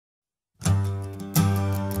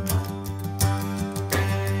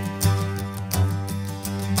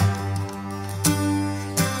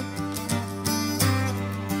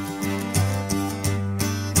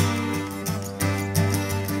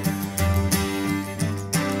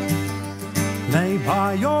Lay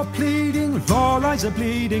by your pleading, law lies a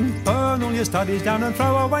bleeding. Burn all your studies down and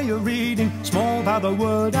throw away your reading. Small by the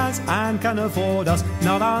word as and can afford us,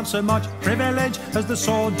 not on so much privilege as the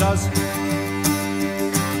sword does.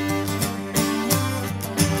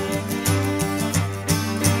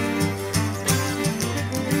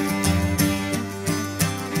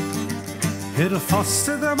 It'll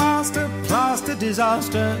foster the master, plaster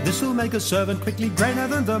disaster. This'll make a servant quickly greater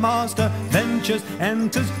than the master. Ventures,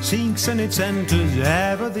 enters, seeks and it centers.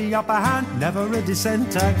 Ever the upper hand, never a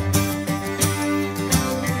dissenter.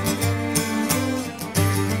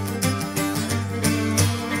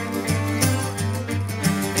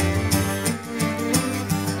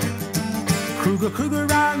 Kruger,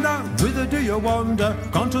 rounder, whither do you wander?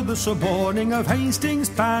 Gone to the suborning of Hastings'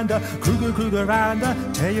 pander. Kruger, rounder,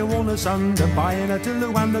 tear you all asunder. Buying a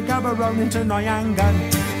Tillu and the Gaborone into Nyanga.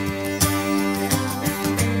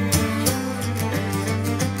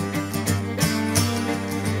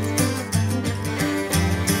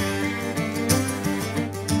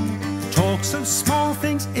 Talks of small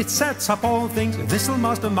things, it sets up all things. This'll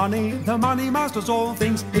master money, the money masters all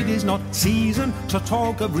things. It is not season to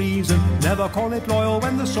talk of reason. Never call it loyal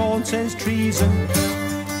when the sword says treason.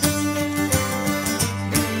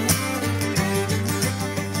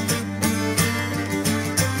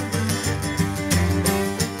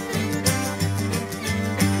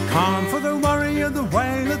 Calm for the warrior, the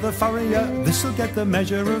wail of the furrier. This'll get the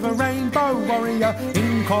measure of a rainbow warrior.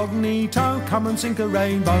 Incognito, come and sink a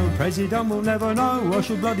rainbow. President will never know, or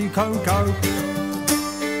she'll bloody cocoa.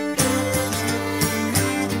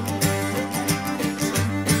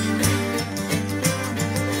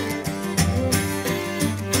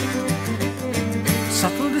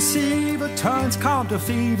 Subtle deceiver turns calm to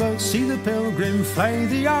fever. See the pilgrim flay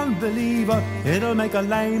the unbeliever. It'll make a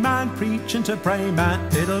layman preach into pray man.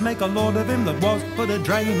 It'll make a lord of him that was but a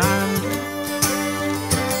drayman.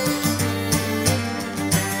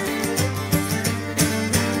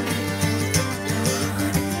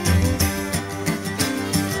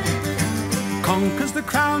 Conquers the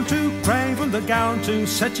crown to, grave and the gown to,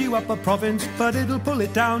 set you up a province, but it'll pull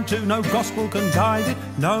it down to. No gospel can guide it,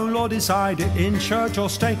 no law decide it, in church or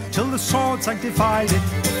state, till the sword sanctified it.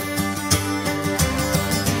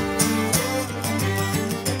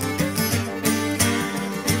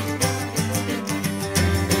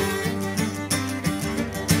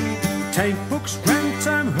 Take books, rent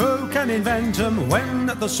 'em, who can invent 'em? When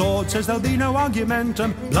the sword says there'll be no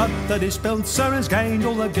argumentum. Blood that is spilt, sir, has gained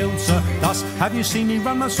all the guilt, sir. Thus have you seen me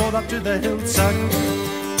run my sword up to the hilt, sir.